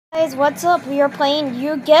Guys, what's up? We are playing,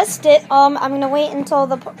 you guessed it. I'm gonna wait until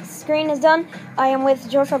the screen is done. I am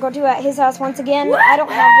with joeshark02 at his house once again. Woo! I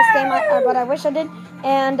don't have this game, but I wish I did.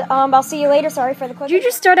 And I'll see you later. Sorry for the quick. Did you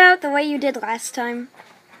just start out the way you did last time?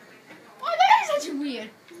 Oh, that is such weird.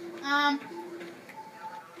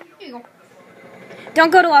 Here you go.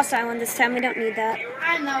 Don't go to Lost Island this time. We don't need that.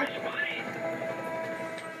 I know.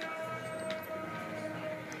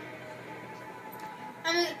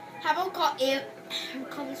 How about call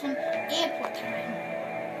this one airport time?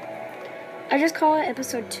 I just call it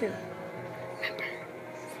episode 2. Remember?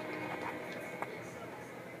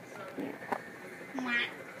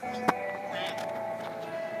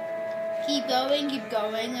 Keep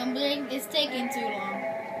going. I'm blinking. It's taking too long.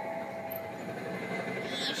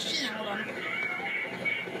 Oh, shit, hold on.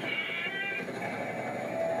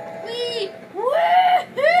 Wee! Woo!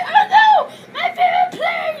 Oh no! My favorite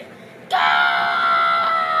plane! Go!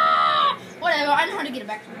 Whatever, I know how to get it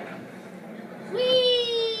back. Wee!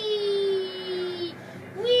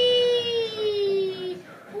 Wee!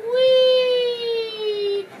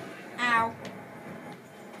 Wee! Ow.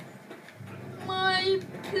 My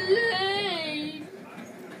plane!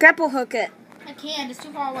 Grapple hook it. I can't, it's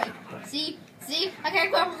too far away. See? I can't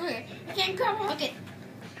grapple hook it.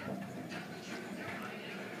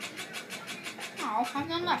 Oh, I've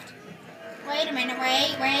none left. Wait a minute,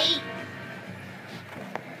 wait.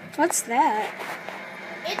 What's that?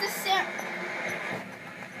 It's a sim.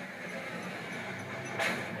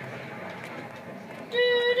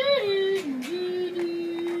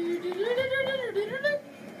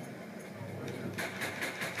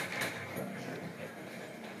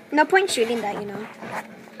 No point shooting that, you know.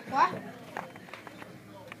 What?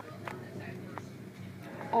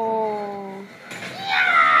 Oh.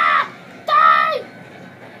 Yeah! Die!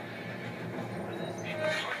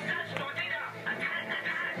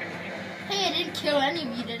 Hey, I didn't kill any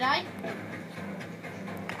of you, did I?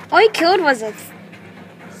 All he killed was a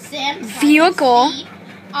SAM site. vehicle.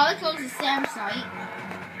 All I killed was a SAM site.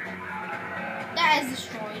 That is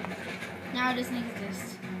destroyed. Now it doesn't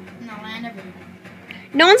exist in the land of it.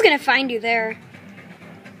 No one's gonna find you there.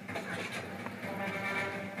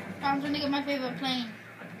 I'm trying to get my favorite plane.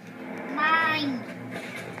 Mine.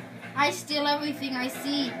 I steal everything I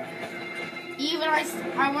see. Even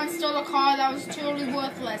I once stole a car that was totally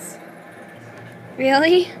worthless.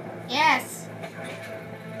 Really? Yes.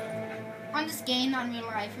 On this game, not in real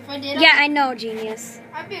life. If I did, Yeah, I know, genius.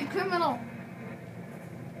 I'd be a criminal.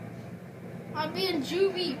 I'd be in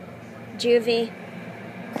juvie. Juvie.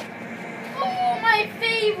 Oh, my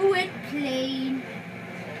favorite plane.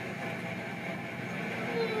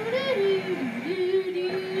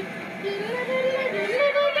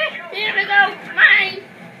 Here we go.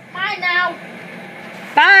 Mine now.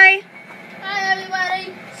 Bye. Bye,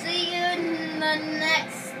 everybody. See you in the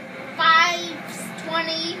next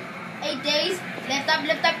 28 days. Lift up.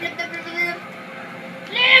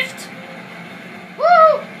 Lift. Woo!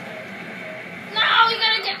 No, you're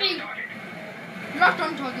gonna get me. Not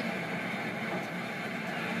on target.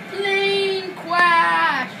 Plane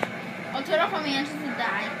crash. I'll turn off my engines and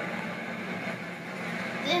die.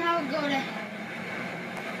 Then I'll go to hell.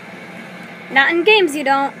 Not in games, you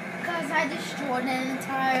don't. Because I destroyed an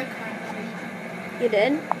entire country. You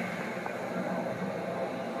did?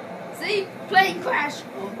 See? Plane crash.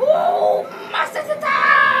 Woo! Monster to the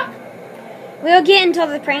top! We'll get until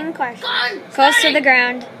the plane crash. Gun! Close to the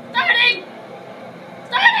ground. Starting!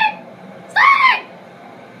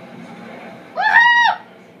 Woohoo!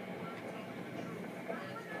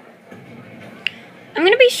 I'm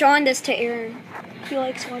gonna be showing this to Aaron. He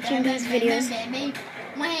likes watching these videos.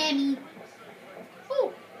 Miami.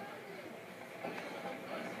 Ooh.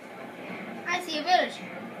 I see a village.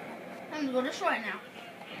 I'm gonna go destroy it now.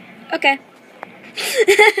 Okay.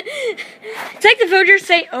 It's like the villagers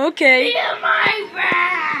say, okay. Feel my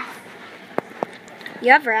wrath!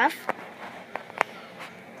 You have wrath?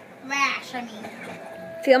 Rash, I mean.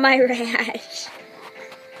 Feel my rash.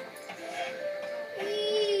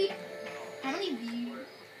 Whee! How many views?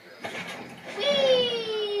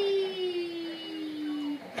 Whee!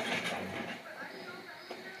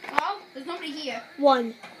 Well, there's nobody here.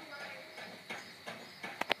 1.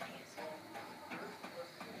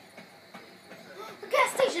 A gas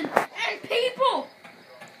station and people!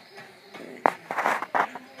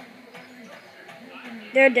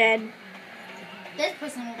 They're dead. This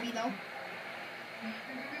person will be though.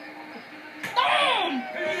 Boom!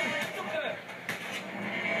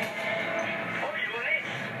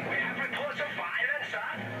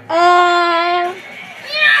 Oh!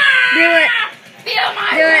 Do it. Feel my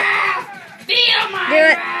Do it. wrath! Feel my Do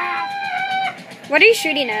it. wrath! What are you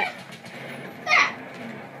shooting at? That.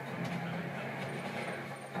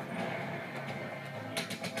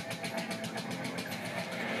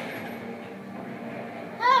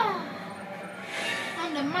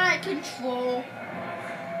 control.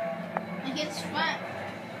 Like it's fun.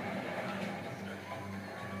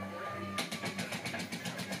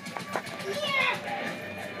 Yeah.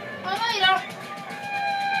 Oh no, you don't.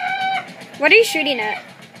 What are you shooting at?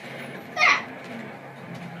 That.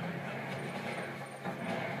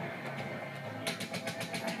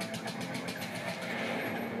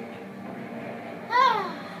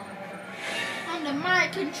 Under my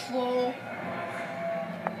control.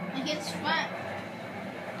 Like it's fun.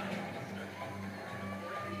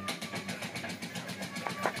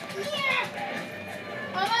 Yeah.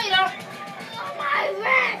 Oh no, you don't. Oh my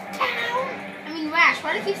wrath town. I mean rash. Why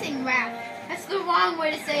do you keep saying wrath? That's the wrong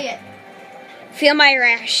way to say it. Feel my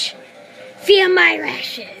rash. Feel my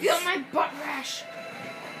rashes. Feel my butt rash.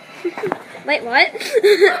 Wait, what?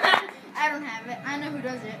 I don't have it. I know who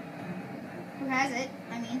does it. Who has it?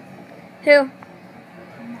 I mean. Who?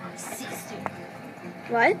 My sister.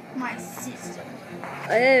 What? My sister.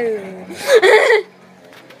 Oh.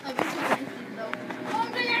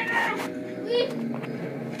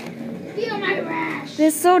 Feel my rash.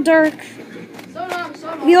 It's so dark. So long, so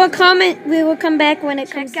long. We will come back when it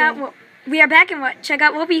comes out. We are back and what? Check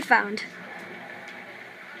out what we found.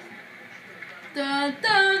 Dun,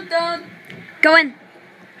 dun, dun. Go in.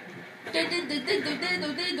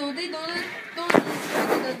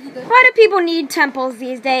 Why do people need temples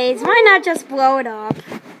these days? Why not just blow it up?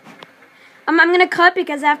 I'm gonna cut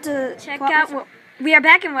because I have to check out what we are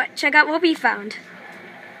back and what? Check out what we found.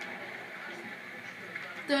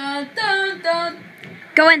 Dun, dun, dun.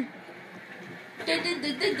 Go in.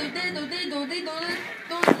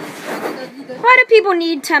 Why do people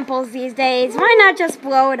need temples these days? Why not just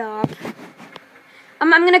blow it up? I'm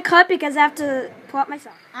gonna cut because I have to pull out my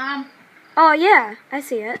sock. Oh yeah, I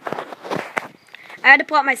see it. I had to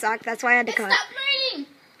pull out my sock, that's why I had to cut. It stopped raining!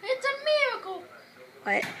 It's a miracle!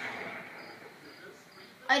 What?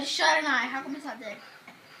 I just shot an eye. How come it's not dead?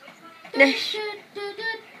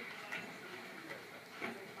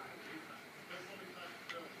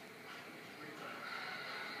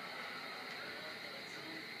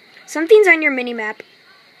 Something's on your mini map.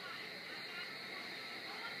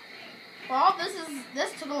 Well,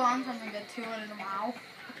 this took a long time to get to it in a while.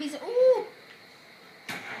 A piece of ooh.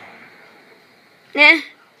 Nah.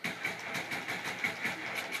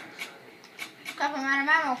 Crap, I'm out of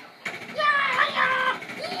ammo. Yeah.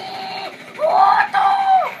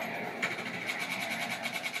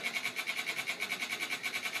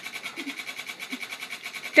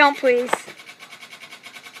 Don't please.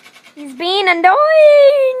 He's being annoying.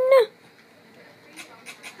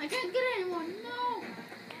 I can't get anyone. No.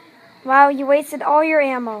 Wow, you wasted all your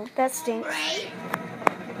ammo. That stinks. Right.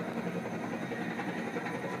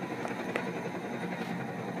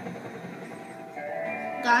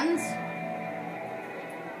 Guns.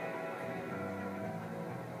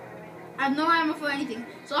 I have no ammo for anything,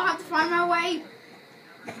 so I'll have to find my way.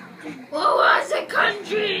 What was the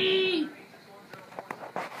country?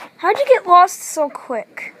 How'd you get lost so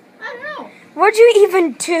quick? I don't know. What'd you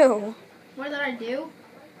even do? What did I do?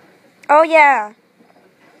 Oh yeah.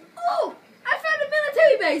 Oh, I found a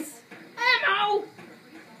military base. Ammo.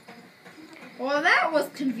 Well, that was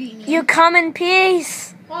convenient. You come in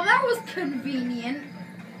peace. Well, that was convenient.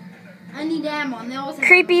 I need ammo, and they always have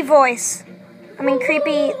Creepy voice. I mean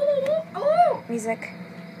creepy Oh. music.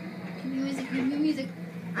 Give me music, give me music.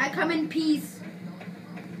 I come in peace.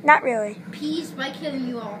 Not really. Peace by killing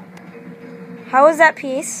you all. How is that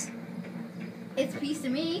peace? It's peace to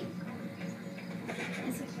me.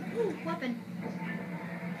 It's a weapon.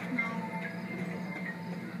 No.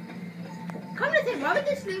 Come to think, why would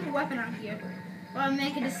they just leave a weapon out here? Or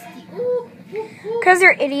make it a steal? Ooh. Because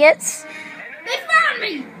they're idiots. They found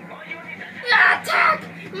me! Attack!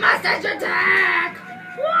 Mustache attack!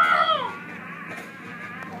 Whoa!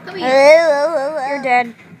 Come here. You're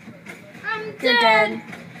dead. I'm You're dead.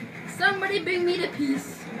 Somebody bring me to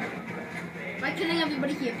peace. By killing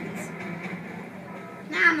everybody here, please.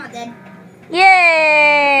 Nah, I'm not dead.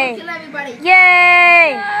 Yay! Kill everybody.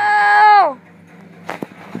 Yay! No!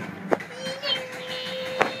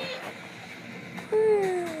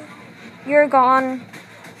 You're gone.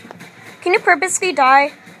 Can you purposely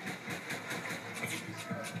die?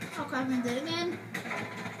 Oh crap, I'm dead again.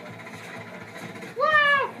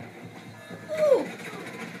 Wow! Ooh!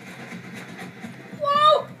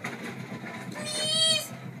 Whoa!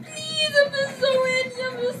 Please! Please, I'm just so itchy.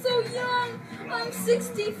 I'm just so young. I'm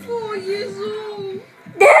 64 years old.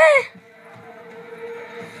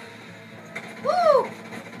 Woo!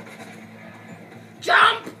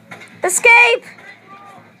 Jump! Escape!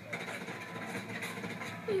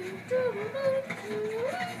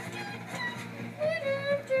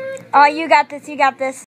 Oh, you got this, you got this.